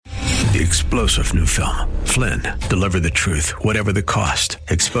The explosive new film, Flynn, deliver the truth, whatever the cost,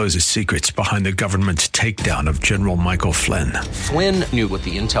 exposes secrets behind the government's takedown of General Michael Flynn. Flynn knew what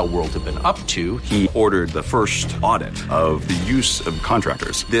the intel world had been up to. He ordered the first audit of the use of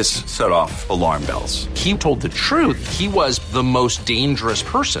contractors. This set off alarm bells. He told the truth. He was the most dangerous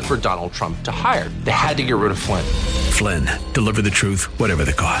person for Donald Trump to hire. They had to get rid of Flynn. Flynn, deliver the truth, whatever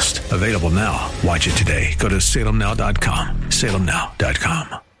the cost. Available now. Watch it today. Go to salemnow.com.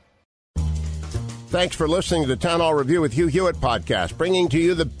 salemnow.com. Thanks for listening to the Town Hall Review with Hugh Hewitt podcast, bringing to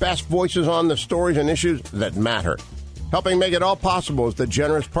you the best voices on the stories and issues that matter. Helping make it all possible is the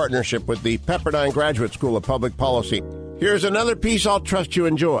generous partnership with the Pepperdine Graduate School of Public Policy. Here's another piece I'll trust you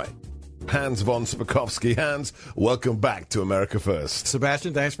enjoy. Hans von Spakovsky. Hans, welcome back to America First.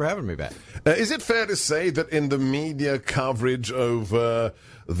 Sebastian, thanks for having me back. Is it fair to say that in the media coverage over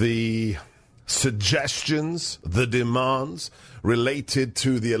the suggestions, the demands related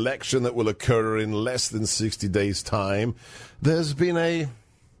to the election that will occur in less than 60 days' time, there's been a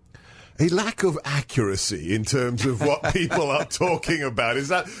lack of accuracy in terms of what people are talking about? Is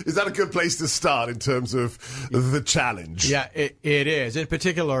that a good place to start in terms of the challenge? Yeah, it is. In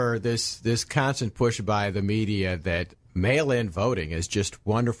particular, this constant push by the media that mail-in voting is just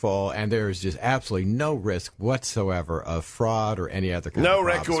wonderful, and there's just absolutely no risk whatsoever of fraud or any other kind of No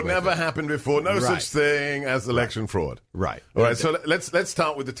record, never happened before, no such thing as election fraud. Right. All right, so let's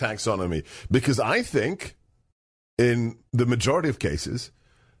start with the taxonomy, because I think in the majority of cases,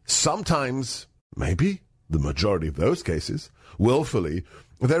 sometimes, maybe the majority of those cases, willfully,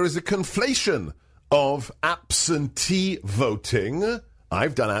 there is a conflation of absentee voting.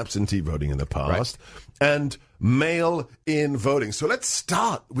 I've done absentee voting in the past, and mail-in voting. So let's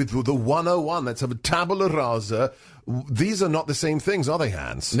start with the 101. Let's have a tabula rasa. These are not the same things, are they,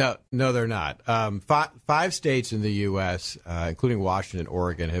 Hans? No, they're not. Five states in the U.S., including Washington and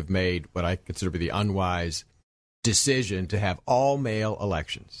Oregon, have made what I consider to be the unwise decision to have all mail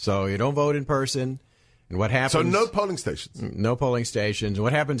elections. So you don't vote in person. And what happens? So no polling stations. No polling stations.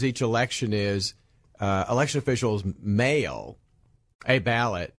 What happens each election is election officials mail a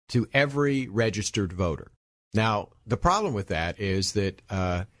ballot to every registered voter. Now, the problem with that is that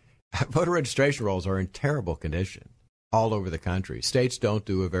voter registration rolls are in terrible condition all over the country. States don't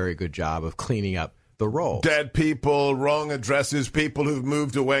do a very good job of cleaning up the rolls. Dead people, wrong addresses, people who've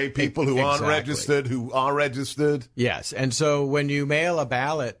moved away, people who aren't registered, who are registered. Yes, and so when you mail a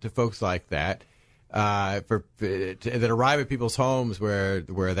ballot to folks like that, that arrive at people's homes where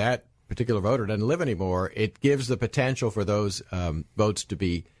that particular voter doesn't live anymore, it gives the potential for those ballots to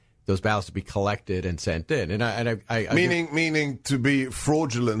be collected and sent in. Meaning to be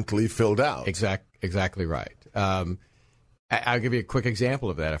fraudulently filled out. Exactly right. I'll give you a quick example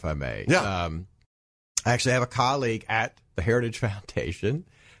of that, if I may. Yeah. I actually have a colleague at the Heritage Foundation.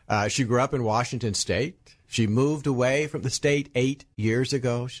 She grew up in Washington State. She moved away from the state 8 years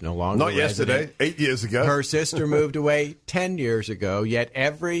ago. She's no longer Not yesterday, 8 years ago. Her sister moved away 10 years ago, yet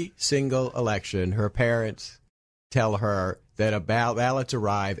every single election, her parents tell her that ballots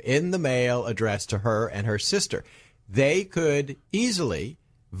arrive in the mail addressed to her and her sister. They could easily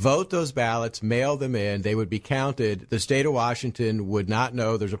vote those ballots, mail them in. They would be counted. The state of Washington would not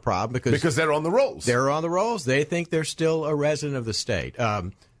know there's a problem because they're on the rolls. They're on the rolls. They think they're still a resident of the state.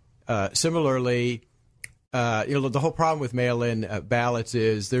 Similarly, the whole problem with mail-in ballots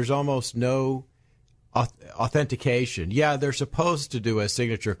is there's almost no authentication. Yeah, they're supposed to do a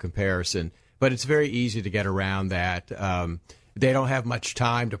signature comparison, but it's very easy to get around that. They don't have much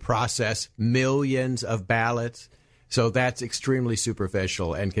time to process millions of ballots. So that's extremely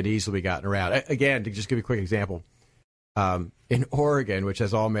superficial and could easily be gotten around. Again, to just give you a quick example, in Oregon, which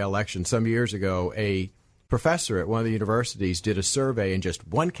has all-mail elections, some years ago, a professor at one of the universities did a survey in just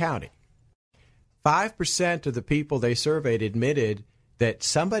one county. 5% of the people they surveyed admitted that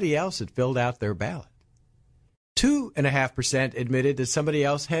somebody else had filled out their ballot. 2.5% admitted that somebody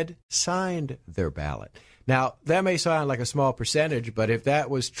else had signed their ballot. Now, that may sound like a small percentage, but if that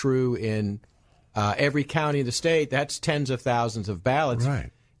was true in every county in the state, that's tens of thousands of ballots.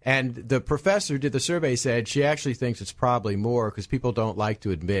 Right. And the professor who did the survey said she actually thinks it's probably more because people don't like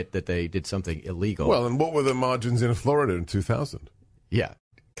to admit that they did something illegal. Well, and what were the margins in Florida in 2000? Yeah,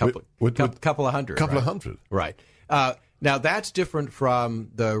 couple of hundred. Couple of right? hundred. Right. Now, that's different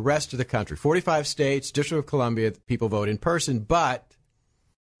from the rest of the country. 45 states, District of Columbia, people vote in person, but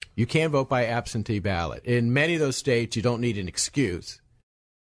you can vote by absentee ballot. In many of those states, you don't need an excuse.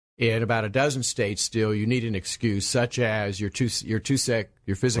 In about a dozen states, still, you need an excuse, such as you're too sick,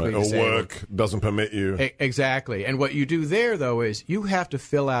 you're physically disabled. Or work doesn't permit you. Exactly. And what you do there, though, is you have to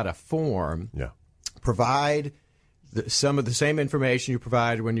fill out a form, provide some of the same information you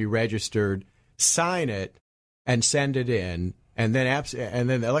provided when you registered, sign it, and send it in, and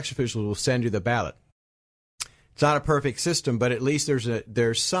then the election officials will send you the ballot. It's not a perfect system, but at least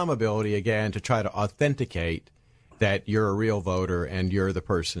there's some ability, again, to try to authenticate that you're a real voter and you're the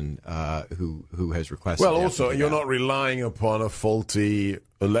person who has requested. Well, also, you're not relying upon a faulty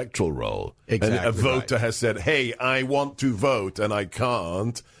electoral roll. Exactly. And a voter has said, hey, I want to vote and I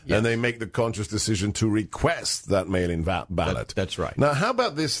can't. Yes. And they make the conscious decision to request that mail-in ballot. That's right. Now, how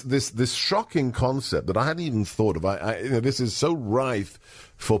about this shocking concept that I hadn't even thought of? This is so rife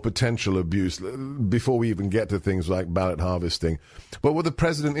for potential abuse before we even get to things like ballot harvesting. But what the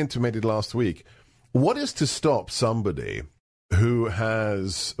president intimated last week, what is to stop somebody who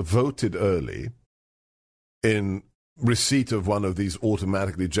has voted early in receipt of one of these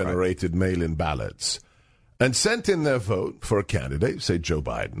automatically generated mail-in ballots and sent in their vote for a candidate, say Joe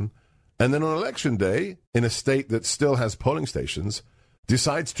Biden, and then on election day, in a state that still has polling stations,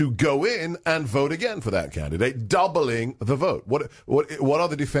 decides to go in and vote again for that candidate, doubling the vote? What are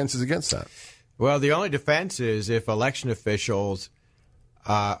the defenses against that? Well, the only defense is if election officials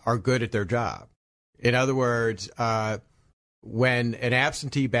are good at their job. In other words, when an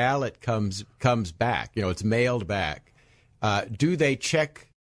absentee ballot comes back, it's mailed back, do they check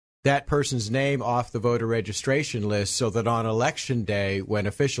that person's name off the voter registration list so that on election day, when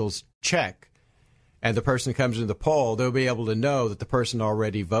officials check and the person comes in the poll, they'll be able to know that the person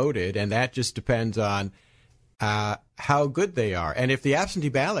already voted, and that just depends on how good they are. And if the absentee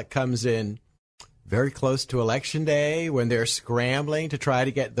ballot comes in very close to Election Day, when they're scrambling to try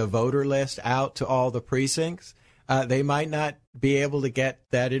to get the voter list out to all the precincts, they might not be able to get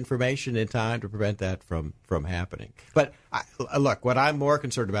that information in time to prevent that from happening. But look, what I'm more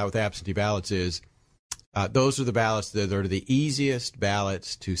concerned about with absentee ballots is those are the ballots that are the easiest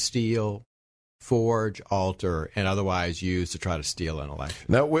ballots to steal, forge, alter, and otherwise use to try to steal an election.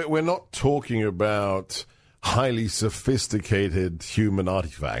 Now, we're not talking about highly sophisticated human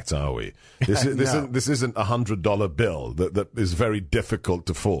artifacts, are we? This isn't a $100 bill that is very difficult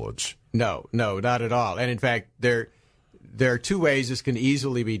to forge. No, not at all. And in fact, there are two ways this can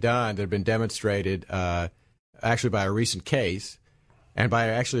easily be done that have been demonstrated actually by a recent case and by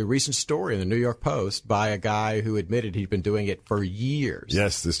actually a recent story in the New York Post by a guy who admitted he'd been doing it for years.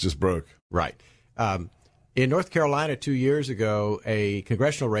 Yes, this just broke. Right. In North Carolina 2 years ago, a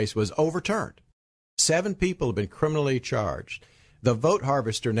congressional race was overturned. 7 people have been criminally charged. The vote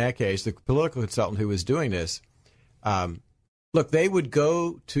harvester in that case, the political consultant who was doing this, look, they would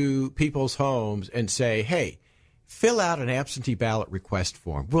go to people's homes and say, hey, fill out an absentee ballot request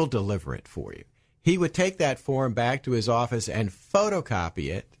form. We'll deliver it for you. He would take that form back to his office and photocopy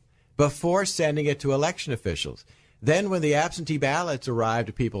it before sending it to election officials. Then when the absentee ballots arrived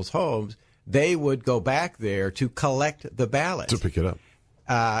at people's homes, they would go back there to collect the ballots. To pick it up.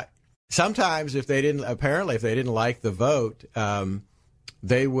 Sometimes if they didn't like the vote,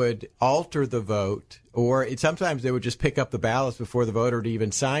 they would alter the vote, or sometimes they would just pick up the ballots before the voter had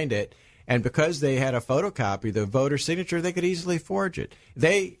even signed it. And because they had a photocopy, the voter signature, they could easily forge it.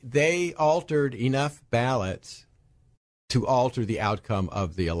 They altered enough ballots to alter the outcome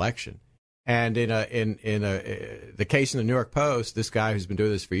of the election. And in the case in the New York Post, this guy who's been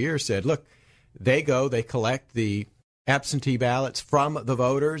doing this for years said, look, they collect the absentee ballots from the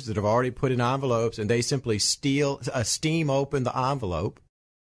voters that have already put in envelopes, and they simply steam open the envelope.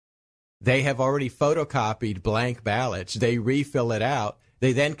 They have already photocopied blank ballots. They refill it out.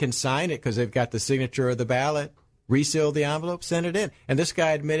 They then can sign it because they've got the signature of the ballot, reseal the envelope, send it in. And this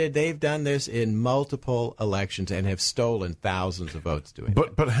guy admitted they've done this in multiple elections and have stolen thousands of votes doing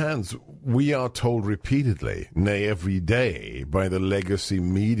it. But Hans, we are told repeatedly, nay, every day, by the legacy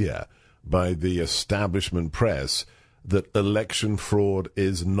media, by the establishment press, that election fraud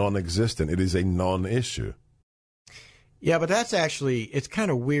is non-existent. It is a non-issue. Yeah, but that's actually, it's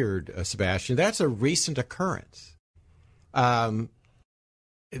kind of weird, Sebastian. That's a recent occurrence. The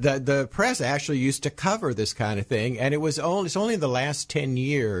press actually used to cover this kind of thing, and it's only in the last 10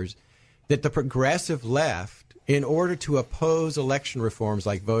 years that the progressive left, in order to oppose election reforms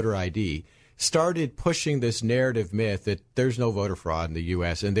like voter ID, started pushing this narrative myth that there's no voter fraud in the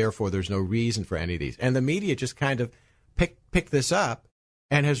U.S., and therefore there's no reason for any of these. And the media just kind of picked this up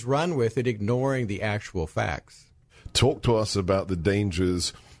and has run with it, ignoring the actual facts. Talk to us about the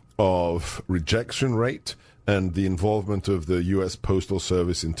dangers of rejection rate and the involvement of the U.S. Postal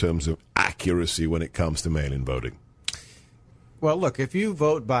Service in terms of accuracy when it comes to mail-in voting. Well, look, if you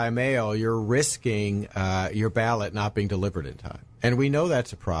vote by mail, you're risking your ballot not being delivered in time. And we know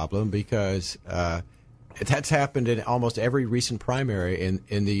that's a problem because that's happened in almost every recent primary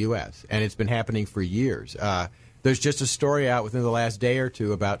in the U.S., and it's been happening for years. There's just a story out within the last day or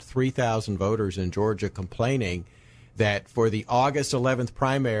two about 3,000 voters in Georgia complaining that for the August 11th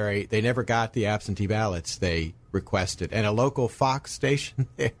primary, they never got the absentee ballots they requested. And a local Fox station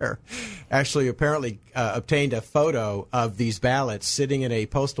there actually apparently obtained a photo of these ballots sitting in a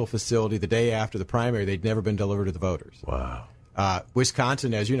postal facility the day after the primary. They'd never been delivered to the voters. Wow.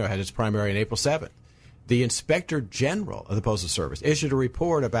 Wisconsin, as you know, had its primary on April 7th. The Inspector General of the Postal Service issued a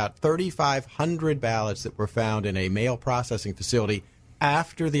report about 3,500 ballots that were found in a mail processing facility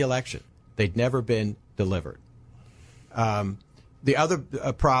after the election. They'd never been delivered. The other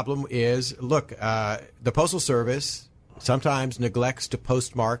problem is, look, the Postal Service sometimes neglects to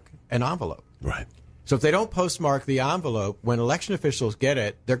postmark an envelope. Right. So if they don't postmark the envelope, when election officials get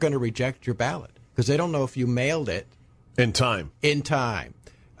it, they're going to reject your ballot because they don't know if you mailed it in time.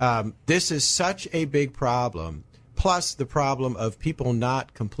 This is such a big problem, plus the problem of people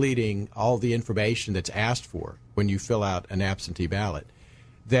not completing all the information that's asked for when you fill out an absentee ballot,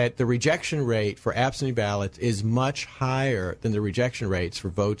 that the rejection rate for absentee ballots is much higher than the rejection rates for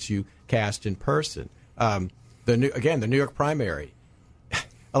votes you cast in person. The New York primary,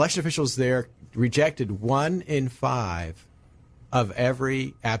 election officials there rejected 1 in 5 of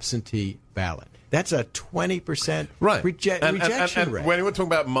every absentee ballot. That's a 20% rejection rate. When we're talking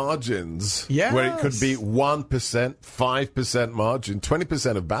about margins, where it could be 1%, 5% margin,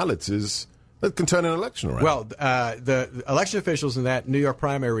 20% of ballots that can turn an election around. Well, the election officials in that New York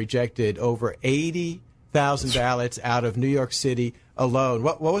primary rejected over 80,000 ballots out of New York City alone.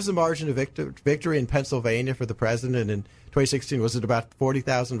 What was the margin of victory in Pennsylvania for the president in 2016? Was it about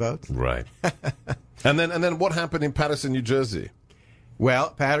 40,000 votes? Right. and then what happened in Paterson, New Jersey?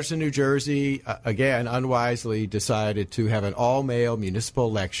 Well, Paterson, New Jersey, again, unwisely decided to have an all-male municipal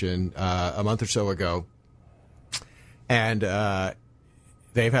election a month or so ago. And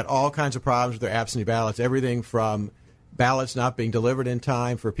they've had all kinds of problems with their absentee ballots, everything from ballots not being delivered in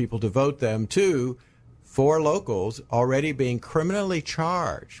time for people to vote them to 4 locals already being criminally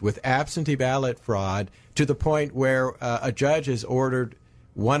charged with absentee ballot fraud to the point where a judge has ordered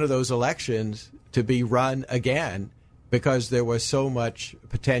one of those elections to be run again because there was so much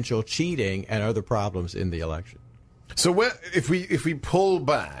potential cheating and other problems in the election. So if we pull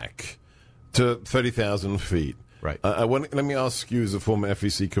back to 30,000 feet, right? Let me ask you, as a former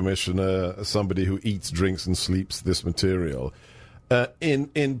FEC commissioner, somebody who eats, drinks, and sleeps this material,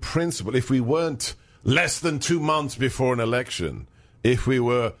 in principle, if we weren't less than 2 months before an election, if we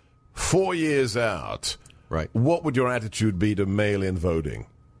were 4 years out, right, what would your attitude be to mail-in voting?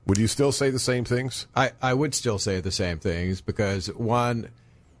 Would you still say the same things? I would still say the same things because, one,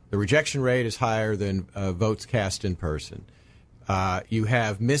 the rejection rate is higher than votes cast in person. You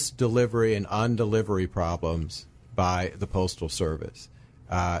have misdelivery and undelivery problems by the Postal Service.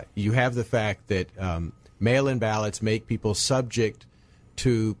 You have the fact that mail-in ballots make people subject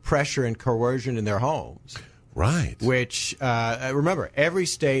to pressure and coercion in their homes. Right. Which, remember, every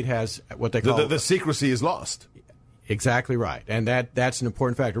state has what they call... The secrecy is lost. Exactly right. And that's an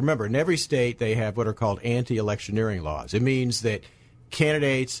important factor. Remember, in every state, they have what are called anti-electioneering laws. It means that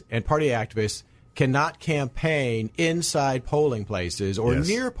candidates and party activists cannot campaign inside polling places or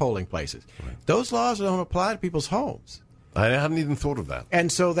near polling places. Right. Those laws don't apply to people's homes. I hadn't even thought of that.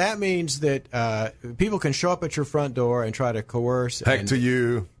 And so that means that people can show up at your front door and try to coerce, hector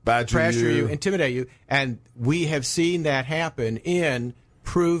you, badger pressure you, intimidate you. And we have seen that happen in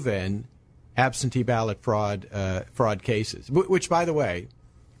proven absentee ballot fraud cases, which, by the way,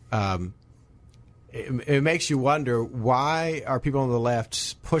 it makes you wonder, why are people on the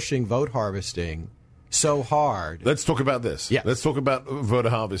left pushing vote harvesting so hard? Let's talk about this. Yeah. Let's talk about voter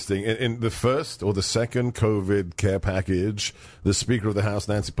harvesting. In the first or the second COVID care package, the Speaker of the House,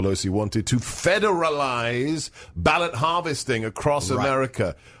 Nancy Pelosi, wanted to federalize ballot harvesting across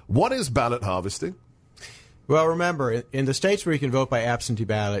America. What is ballot harvesting? Well, remember, in the states where you can vote by absentee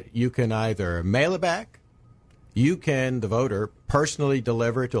ballot, you can either mail it back, you can, the voter, personally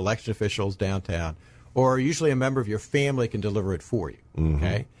deliver it to election officials downtown, or usually a member of your family can deliver it for you,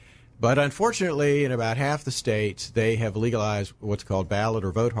 okay? But unfortunately, in about half the states, they have legalized what's called ballot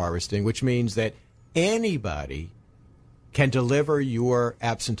or vote harvesting, which means that anybody can deliver your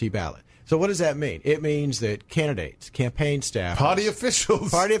absentee ballot. So what does that mean? It means that candidates, campaign staff, party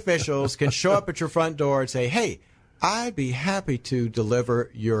officials can show up at your front door and say, hey, I'd be happy to deliver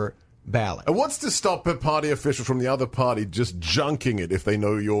your ballot. And what's to stop a party official from the other party just junking it if they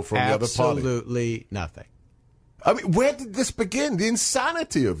know you're from the other party? Absolutely nothing. I mean, where did this begin? The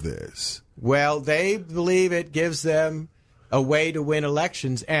insanity of this. Well, they believe it gives them a way to win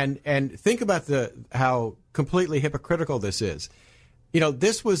elections. And think about how completely hypocritical this is.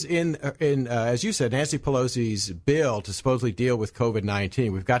 this was in as you said, Nancy Pelosi's bill to supposedly deal with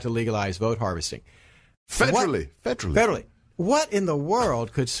COVID-19. We've got to legalize vote harvesting. Federally. What in the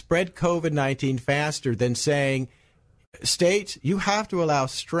world could spread COVID-19 faster than saying, states, you have to allow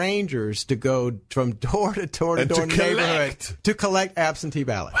strangers to go from door to door to door in the neighborhood to collect absentee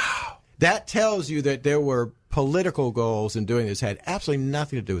ballots? Wow. That tells you that there were political goals in doing this, had absolutely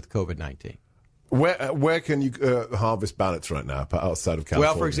nothing to do with COVID-19. Where can you harvest ballots right now outside of California?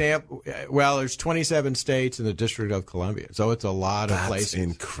 Well, for example, there's 27 states in the District of Columbia, so it's a lot of places. That's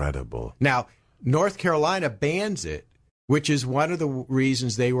incredible. Now, North Carolina bans it, which is one of the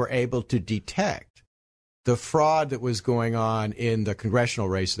reasons they were able to detect the fraud that was going on in the congressional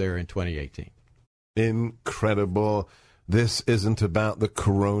race there in 2018. Incredible. This isn't about the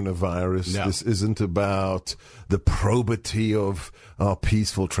coronavirus. No. This isn't about the probity of our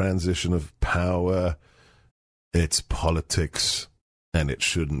peaceful transition of power. It's politics, and it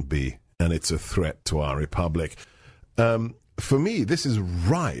shouldn't be. And it's a threat to our republic. For me, this is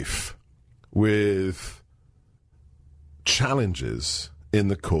rife with challenges in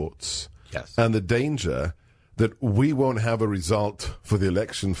the courts. Yes. And the danger that we won't have a result for the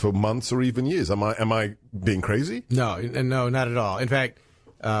election for months or even years. Am I being crazy? No, not at all. In fact,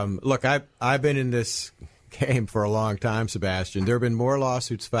 look, I've been in this game for a long time, Sebastian. There have been more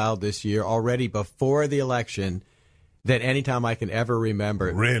lawsuits filed this year already before the election than any time I can ever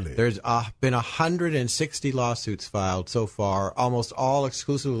remember. Really? There's been 160 lawsuits filed so far, almost all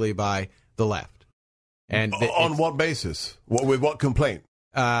exclusively by the left. And on what basis? With what complaint?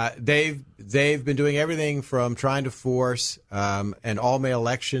 They've been doing everything from trying to force an all-mail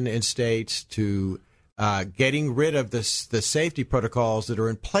election in states to getting rid of the safety protocols that are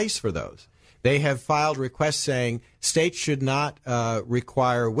in place for those. They have filed requests saying states should not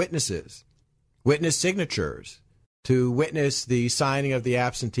require witness signatures to witness the signing of the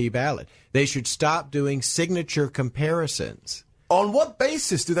absentee ballot. They should stop doing signature comparisons. On what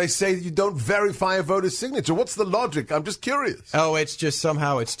basis do they say that you don't verify a voter's signature? What's the logic? I'm just curious. Oh, it's just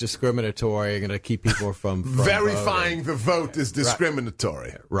somehow it's discriminatory. Going to keep people from verifying voting. The vote is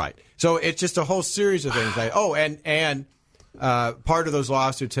discriminatory. Right. So it's just a whole series of things. And part of those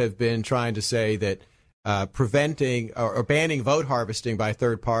lawsuits have been trying to say that preventing or banning vote harvesting by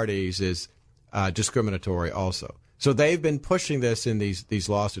third parties is discriminatory also. So they've been pushing this in these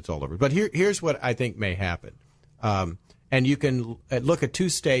lawsuits all over. But here's what I think may happen. And you can look at two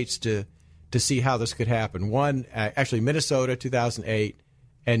states to see how this could happen. One, actually, Minnesota, 2008,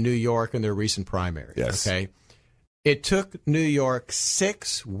 and New York in their recent primaries. Yes. Okay. It took New York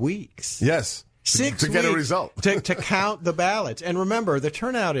 6 weeks. Yes. 6 to get a result. to count the ballots. And remember, the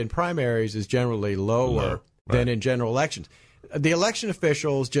turnout in primaries is generally lower than in general elections. The election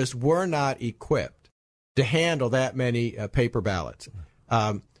officials just were not equipped to handle that many paper ballots.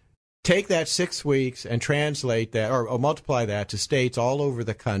 Take that 6 weeks and translate that or multiply that to states all over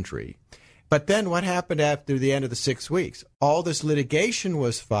the country. But then what happened after the end of the 6 weeks? All this litigation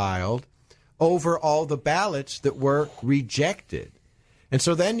was filed over all the ballots that were rejected. And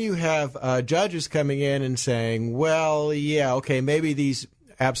so then you have judges coming in and saying, well, yeah, okay, maybe these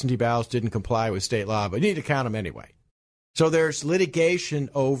absentee ballots didn't comply with state law, but you need to count them anyway. So there's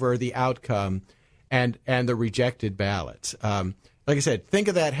litigation over the outcome and the rejected ballots. Like I said, think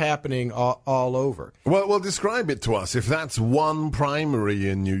of that happening all over. Well, describe it to us. If that's one primary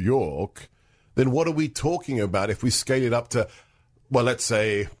in New York, then what are we talking about if we scale it up to, well, let's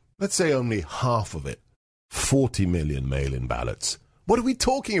say only half of it, 40 million mail-in ballots. What are we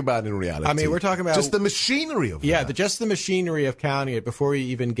talking about in reality? I mean, we're talking about just the machinery of that. Just the machinery of counting it before we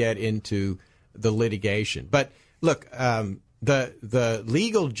even get into the litigation. But look, the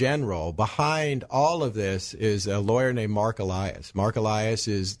legal general behind all of this is a lawyer named Mark Elias. Mark Elias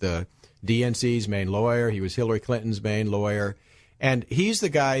is the DNC's main lawyer. He was Hillary Clinton's main lawyer. And he's the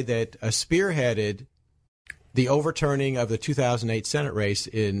guy that spearheaded the overturning of the 2008 Senate race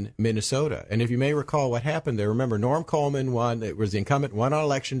in Minnesota. And if you may recall what happened there, remember Norm Coleman won. It was the incumbent, won on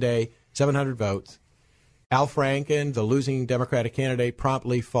Election Day, 700 votes. Al Franken, the losing Democratic candidate,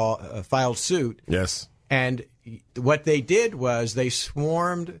 promptly filed suit. Yes. And what they did was they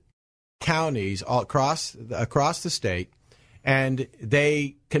swarmed counties all across the state, and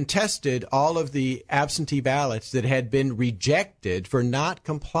they contested all of the absentee ballots that had been rejected for not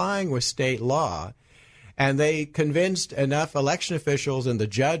complying with state law. And they convinced enough election officials and the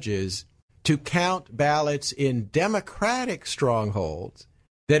judges to count ballots in Democratic strongholds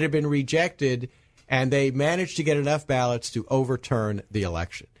that had been rejected, and they managed to get enough ballots to overturn the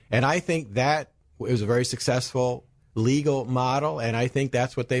election. And I think that it was a very successful legal model, and I think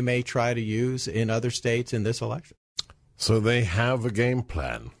that's what they may try to use in other states in this election. So they have a game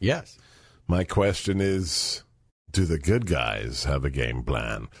plan. Yes. My question is, do the good guys have a game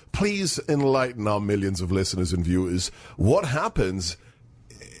plan? Please enlighten our millions of listeners and viewers. What happens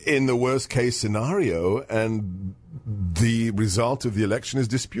in the worst case scenario and the result of the election is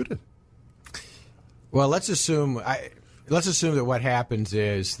disputed? Well, let's assume that what happens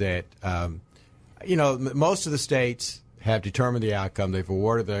is that most of the states have determined the outcome. They've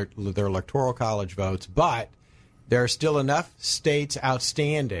awarded their electoral college votes, but there are still enough states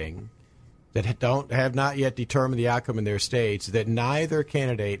outstanding that have not yet determined the outcome in their states that neither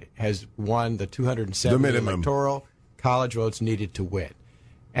candidate has won the 270 electoral college votes needed to win.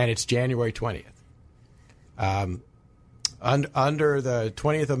 And it's January 20th. Under the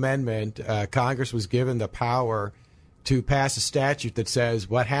 20th Amendment, Congress was given the power to pass a statute that says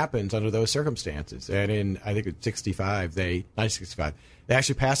what happens under those circumstances. And in, I think it's 1965, they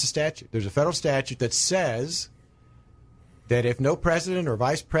actually passed a statute. There's a federal statute that says that if no president or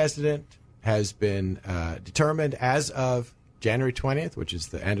vice president has been determined as of January 20th, which is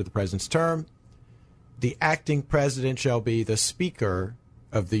the end of the president's term, the acting president shall be the Speaker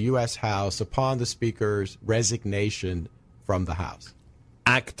of the U.S. House upon the Speaker's resignation from the House.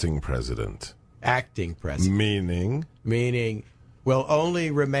 Acting president. Acting president. Meaning will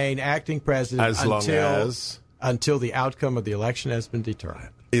only remain acting president until the outcome of the election has been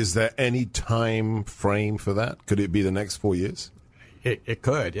determined. Is there any time frame for that? Could it be the next 4 years? It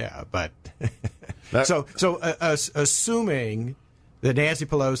could, yeah. But assuming that Nancy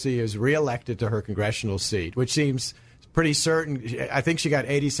Pelosi is reelected to her congressional seat, which seems pretty certain. I think she got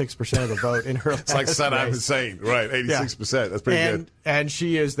 86% of the vote in her. It's like Saddam Hussein, right? 86%. Yeah. That's pretty good. And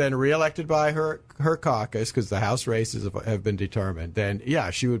she is then reelected by her caucus because the House races have been determined. Then, yeah,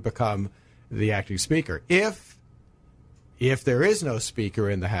 she would become the acting speaker. If there is no speaker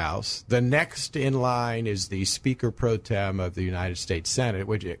in the House, the next in line is the Speaker pro tem of the United States Senate,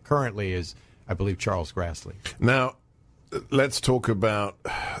 which it currently is, I believe, Charles Grassley. Now, let's talk about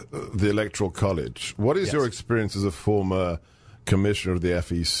the Electoral College. What is your experience as a former commissioner of the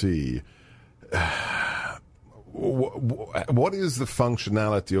FEC? What is the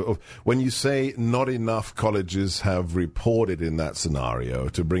functionality of when you say not enough colleges have reported in that scenario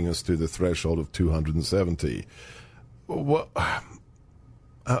to bring us to the threshold of 270?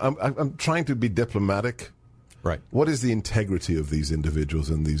 I'm trying to be diplomatic. Right. What is the integrity of these individuals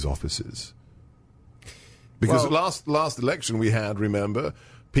in these offices? Because last election we had, remember,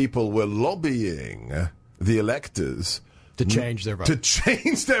 people were lobbying the electors to change their vote.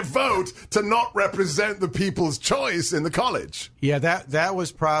 To not represent the people's choice in the college. Yeah, that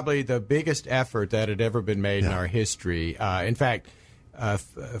was probably the biggest effort that had ever been made in our history. In fact,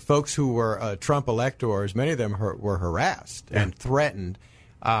 folks who were Trump electors, many of them were harassed and threatened.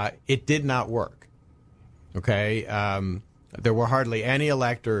 It did not work. Okay? There were hardly any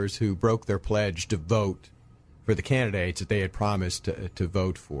electors who broke their pledge to vote for the candidates that they had promised to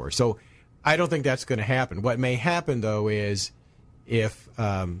vote for. So I don't think that's going to happen. What may happen, though, is if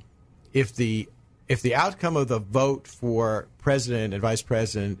the outcome of the vote for president and vice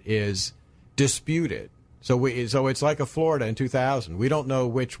president is disputed, so it's like a Florida in 2000. We don't know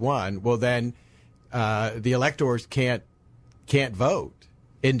which one. Well, then the electors can't vote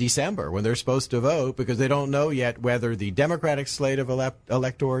in December when they're supposed to vote because they don't know yet whether the Democratic slate of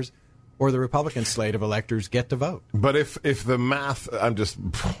electors or the Republican slate of electors get to vote. But if the math, I'm just,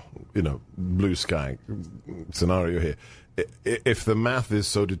 blue sky scenario here. If the math is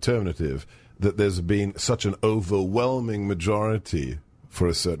so determinative that there's been such an overwhelming majority for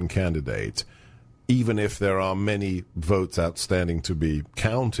a certain candidate, even if there are many votes outstanding to be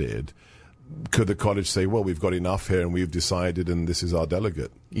counted, could the college say, well, we've got enough here and we've decided and this is our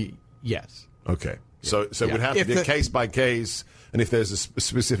delegate? Yes. Okay. So it would have to be a case by case. And if there's a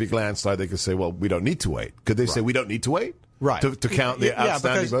specific landslide, they could say, well, we don't need to wait. Could they say we don't need to wait? Right. To count the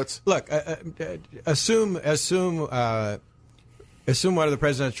outstanding votes? Look, assume one of the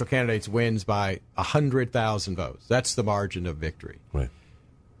presidential candidates wins by 100,000 votes. That's the margin of victory. Right.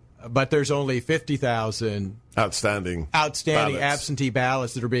 But there's only 50,000 outstanding ballots. Absentee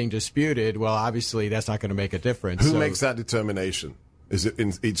ballots that are being disputed. Well, obviously, that's not going to make a difference. Who makes that determination? Is it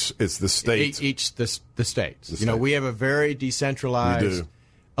in each? It's the states. The states. We have a very decentralized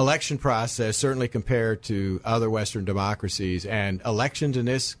election process, certainly compared to other Western democracies. And elections in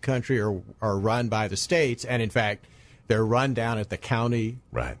this country are run by the states, and in fact, they're run down at the county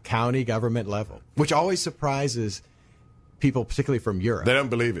government level, which always surprises people, particularly from Europe. They don't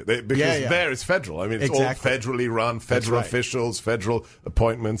believe it because there it's federal. I mean, it's all federally run, federal officials, federal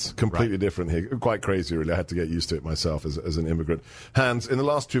appointments, completely different here. Quite crazy, really. I had to get used to it myself as an immigrant. Hans, in the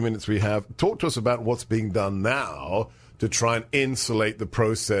last 2 minutes we have, talk to us about what's being done now to try and insulate the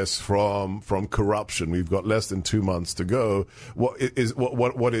process from corruption. We've got less than 2 months to go. What is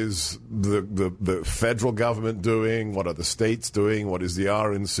the federal government doing? What are the states doing? What is the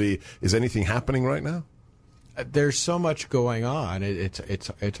RNC? Is anything happening right now? There's so much going on.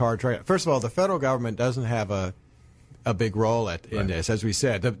 It's hard to. First of all, the federal government doesn't have a big role in this. As we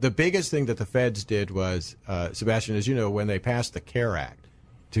said, the biggest thing that the feds did was, Sebastian, as you know, when they passed the CARE Act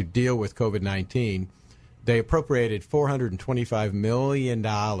to deal with COVID-19, they appropriated $425 million,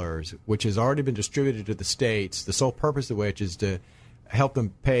 which has already been distributed to the states, the sole purpose of which is to help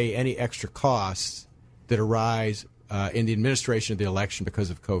them pay any extra costs that arise in the administration of the election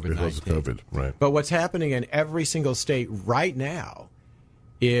because of COVID-19. Because of COVID, right. But what's happening in every single state right now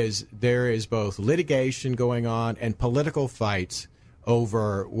is there is both litigation going on and political fights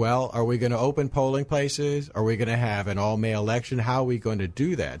over, well, are we going to open polling places? Are we going to have an all-mail election? How are we going to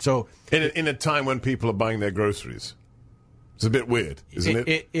do that? So, in a time when people are buying their groceries. It's a bit weird, isn't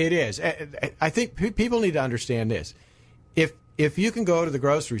it? It is. I think people need to understand this. If you can go to the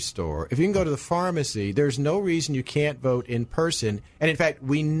grocery store, if you can go to the pharmacy, there's no reason you can't vote in person. And, in fact,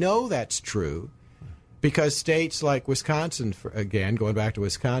 we know that's true because states like Wisconsin, again, going back to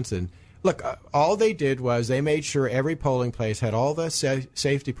Wisconsin, look, all they did was they made sure every polling place had all the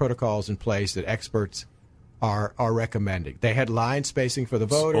safety protocols in place that experts are recommending. They had line spacing for the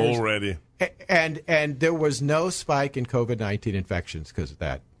voters. Already. And there was no spike in COVID-19 infections because of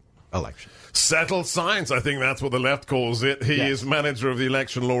that election. Settled science, I think that's what the left calls it. He is manager of the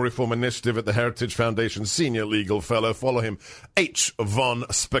Election Law Reform Initiative at the Heritage Foundation, senior legal fellow. Follow him, H. von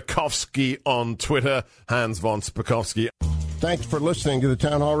Spakovsky on Twitter, Hans von Spakovsky. Thanks for listening to the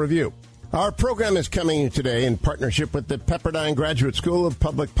Town Hall Review. Our program is coming today in partnership with the Pepperdine Graduate School of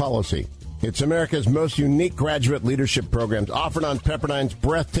Public Policy. It's America's most unique graduate leadership programs offered on Pepperdine's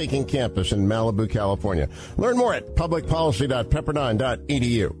breathtaking campus in Malibu, California. Learn more at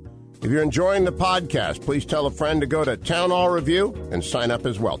publicpolicy.pepperdine.edu. If you're enjoying the podcast, please tell a friend to go to Town Hall Review and sign up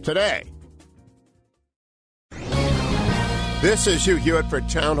as well today. This is Hugh Hewitt for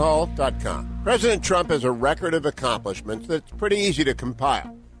townhall.com. President Trump has a record of accomplishments that's pretty easy to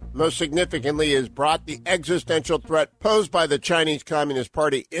compile. Most significantly, he has brought the existential threat posed by the Chinese Communist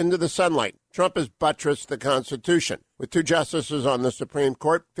Party into the sunlight. Trump has buttressed the Constitution. With 2 justices on the Supreme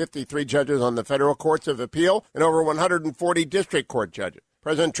Court, 53 judges on the federal courts of appeal, and over 140 district court judges.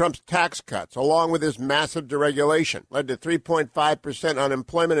 President Trump's tax cuts, along with his massive deregulation, led to 3.5%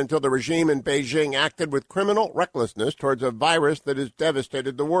 unemployment until the regime in Beijing acted with criminal recklessness towards a virus that has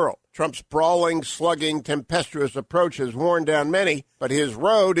devastated the world. Trump's sprawling, slugging, tempestuous approach has worn down many, but his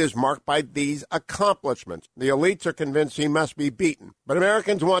road is marked by these accomplishments. The elites are convinced he must be beaten, but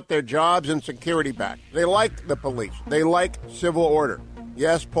Americans want their jobs and security back. They like the police. They like civil order.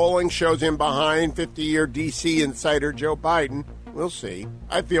 Yes, polling shows him behind 50-year D.C. insider Joe Biden. We'll see.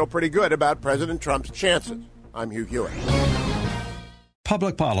 I feel pretty good about President Trump's chances. I'm Hugh Hewitt.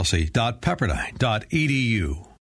 Publicpolicy.pepperdine.edu